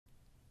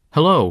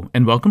Hello,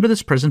 and welcome to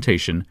this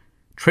presentation,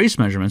 Trace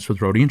Measurements with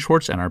Rohde and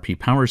Schwarz NRP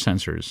Power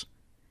Sensors.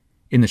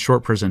 In this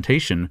short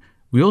presentation,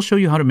 we will show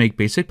you how to make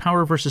basic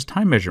power versus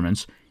time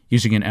measurements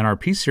using an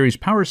NRP series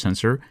power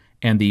sensor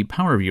and the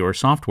Power Viewer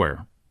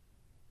software.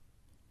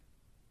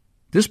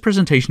 This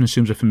presentation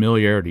assumes a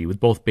familiarity with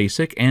both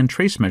basic and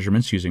trace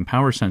measurements using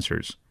power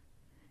sensors.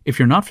 If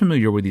you're not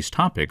familiar with these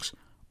topics,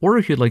 or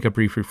if you'd like a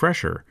brief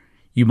refresher,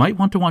 you might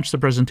want to watch the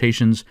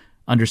presentations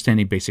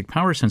Understanding Basic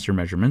Power Sensor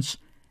Measurements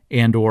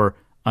and/or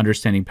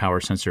Understanding Power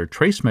Sensor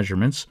Trace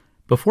Measurements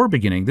before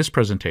beginning this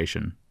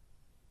presentation.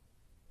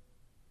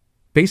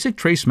 Basic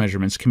trace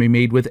measurements can be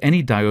made with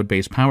any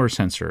diode-based power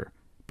sensor,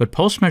 but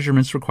pulse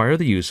measurements require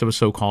the use of a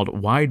so-called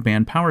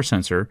wideband power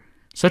sensor,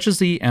 such as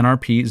the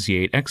NRP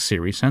Z8X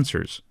series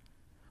sensors.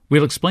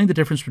 We'll explain the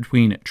difference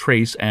between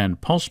trace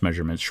and pulse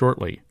measurements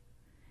shortly.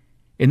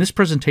 In this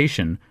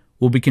presentation,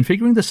 we'll be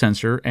configuring the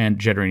sensor and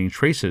generating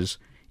traces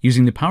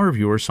using the Power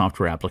Viewer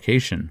software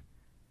application.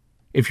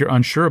 If you're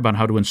unsure about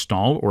how to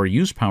install or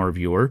use Power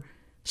Viewer,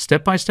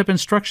 step-by-step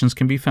instructions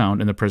can be found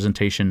in the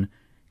presentation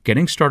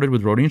Getting Started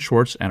with Rohde and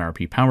Schwarz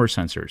NRP Power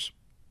Sensors.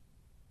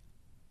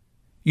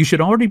 You should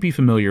already be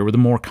familiar with the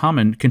more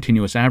common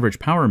continuous average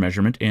power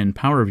measurement in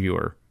Power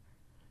Viewer.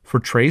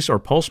 For trace or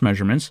pulse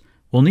measurements,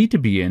 we'll need to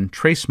be in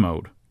trace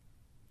mode.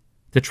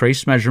 The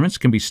trace measurements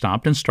can be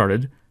stopped and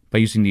started by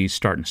using the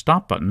start and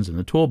stop buttons in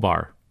the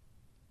toolbar.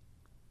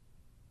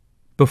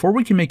 Before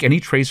we can make any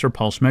trace or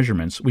pulse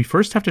measurements, we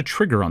first have to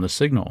trigger on the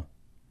signal.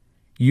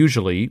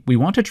 Usually, we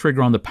want to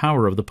trigger on the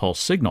power of the pulse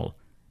signal,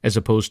 as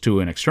opposed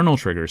to an external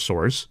trigger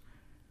source,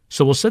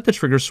 so we'll set the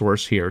trigger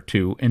source here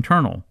to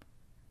internal.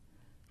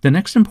 The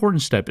next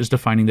important step is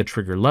defining the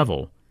trigger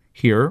level,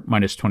 here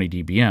minus 20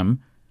 dBm,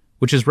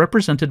 which is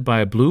represented by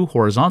a blue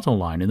horizontal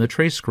line in the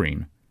trace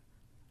screen.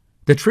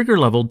 The trigger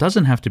level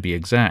doesn't have to be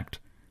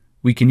exact.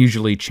 We can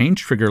usually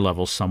change trigger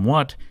levels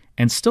somewhat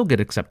and still get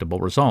acceptable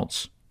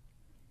results.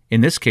 In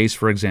this case,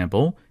 for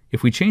example,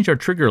 if we change our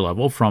trigger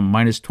level from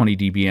minus 20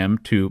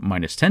 dBm to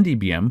minus 10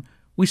 dBm,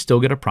 we still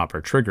get a proper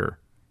trigger.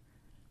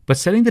 But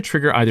setting the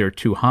trigger either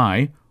too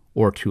high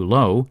or too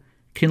low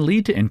can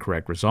lead to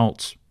incorrect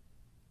results.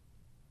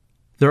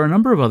 There are a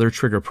number of other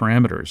trigger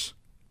parameters.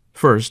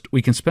 First,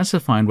 we can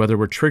specify whether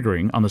we're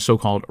triggering on the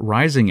so-called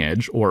rising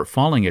edge or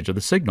falling edge of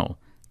the signal,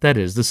 that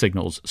is, the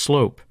signal's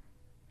slope.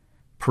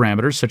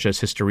 Parameters such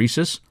as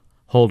hysteresis,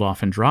 hold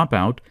off, and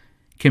dropout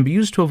can be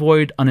used to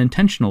avoid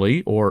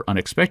unintentionally or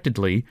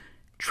unexpectedly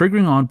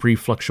triggering on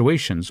brief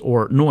fluctuations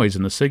or noise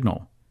in the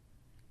signal.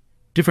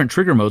 Different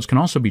trigger modes can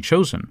also be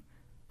chosen.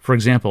 For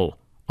example,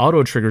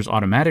 auto triggers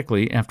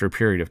automatically after a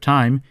period of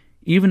time,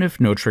 even if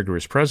no trigger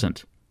is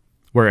present,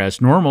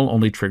 whereas normal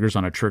only triggers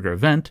on a trigger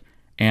event,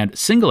 and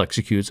single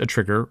executes a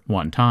trigger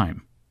one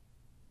time.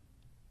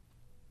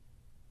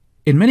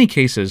 In many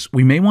cases,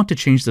 we may want to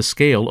change the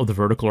scale of the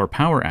vertical or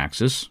power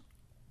axis,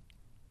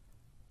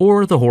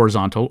 or the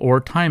horizontal or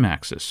time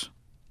axis.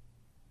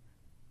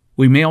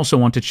 We may also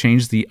want to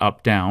change the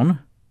up-down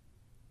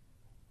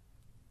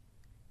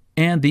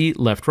and the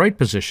left-right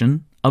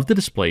position of the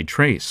displayed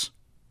trace.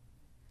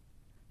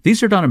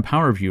 These are done in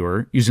Power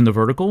Viewer using the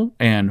vertical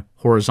and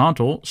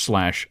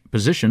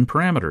horizontal/position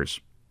parameters.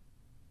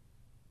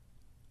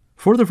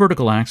 For the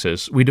vertical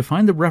axis, we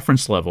define the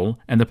reference level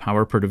and the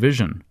power per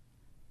division.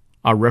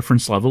 Our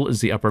reference level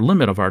is the upper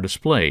limit of our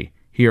display,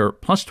 here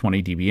plus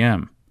 20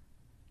 dBm.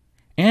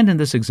 And in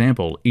this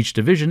example, each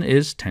division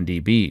is 10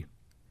 dB.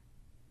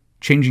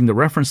 Changing the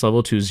reference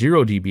level to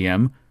 0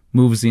 dBm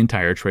moves the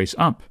entire trace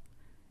up,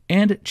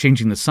 and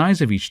changing the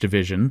size of each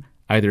division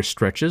either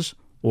stretches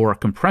or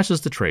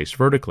compresses the trace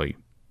vertically.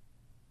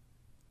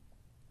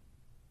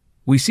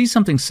 We see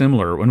something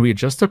similar when we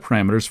adjust the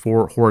parameters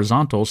for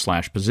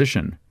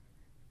horizontal/position.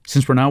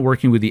 Since we're now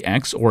working with the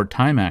X or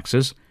time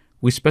axis,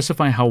 we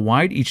specify how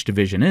wide each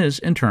division is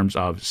in terms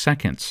of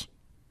seconds.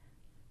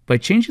 By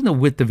changing the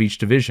width of each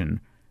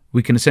division,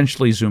 we can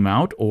essentially zoom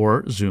out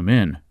or zoom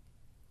in.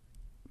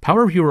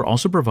 Power Viewer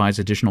also provides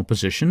additional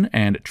position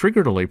and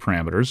trigger delay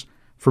parameters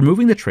for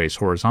moving the trace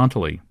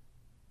horizontally.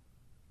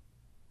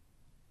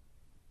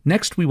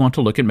 Next, we want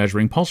to look at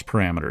measuring pulse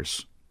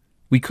parameters.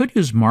 We could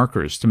use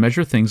markers to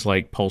measure things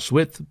like pulse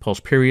width,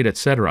 pulse period,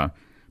 etc.,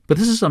 but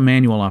this is a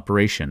manual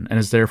operation and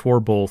is therefore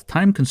both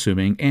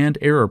time-consuming and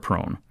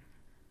error-prone.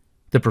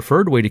 The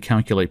preferred way to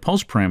calculate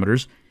pulse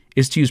parameters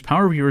is to use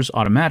Power Viewer's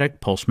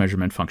automatic pulse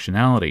measurement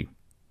functionality.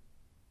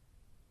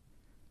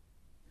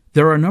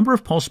 There are a number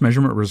of pulse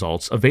measurement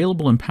results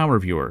available in Power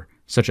Viewer,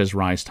 such as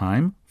rise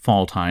time,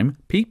 fall time,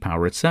 peak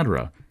power,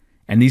 etc.,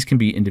 and these can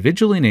be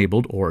individually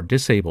enabled or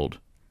disabled.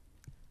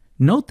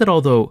 Note that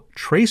although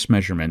trace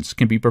measurements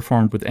can be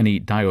performed with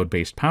any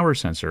diode-based power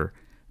sensor,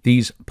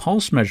 these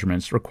pulse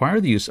measurements require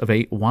the use of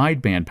a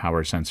wideband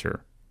power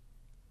sensor.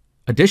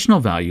 Additional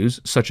values,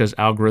 such as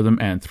algorithm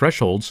and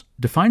thresholds,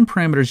 define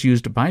parameters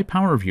used by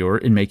Power Viewer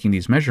in making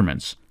these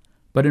measurements,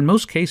 but in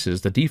most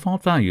cases the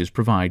default values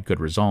provide good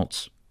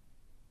results.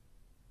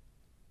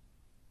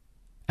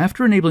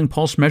 After enabling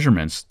pulse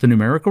measurements, the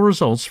numerical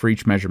results for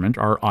each measurement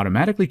are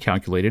automatically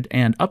calculated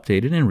and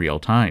updated in real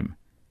time.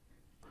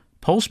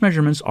 Pulse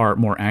measurements are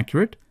more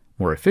accurate,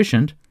 more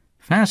efficient,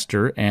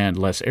 faster, and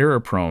less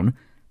error-prone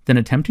than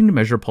attempting to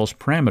measure pulse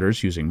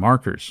parameters using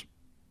markers.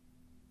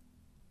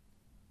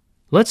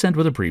 Let's end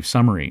with a brief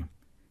summary.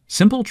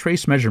 Simple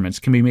trace measurements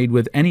can be made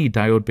with any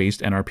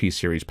diode-based NRP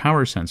series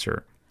power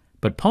sensor,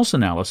 but pulse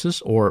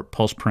analysis, or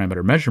pulse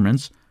parameter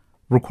measurements,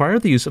 require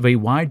the use of a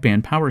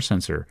wideband power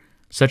sensor,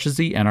 such as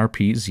the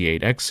NRP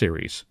Z8X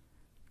series.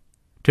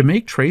 To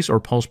make trace or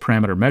pulse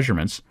parameter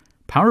measurements,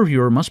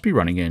 PowerViewer must be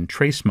running in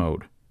trace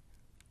mode.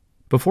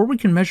 Before we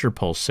can measure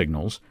pulse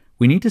signals,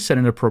 we need to set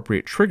an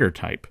appropriate trigger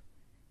type.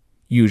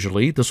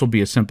 Usually, this will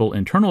be a simple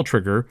internal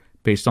trigger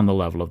based on the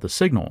level of the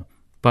signal,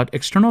 but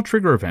external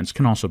trigger events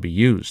can also be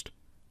used.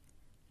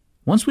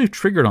 Once we've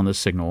triggered on this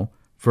signal,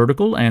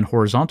 vertical and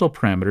horizontal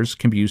parameters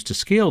can be used to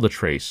scale the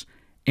trace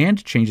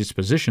and change its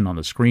position on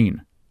the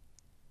screen.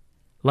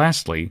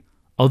 Lastly,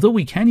 although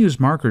we can use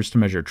markers to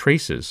measure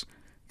traces,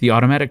 the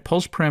automatic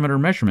pulse parameter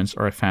measurements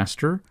are a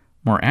faster,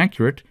 more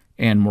accurate,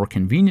 and more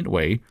convenient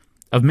way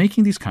of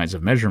making these kinds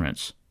of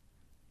measurements.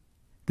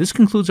 This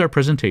concludes our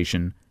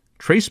presentation,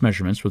 Trace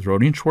Measurements with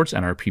Rohde and Schwarz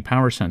NRP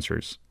Power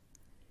Sensors.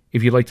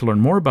 If you'd like to learn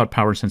more about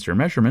power sensor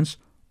measurements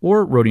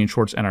or Rohde and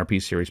Schwarz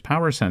NRP series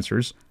power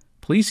sensors,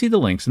 please see the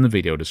links in the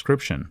video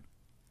description.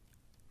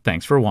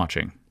 Thanks for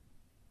watching.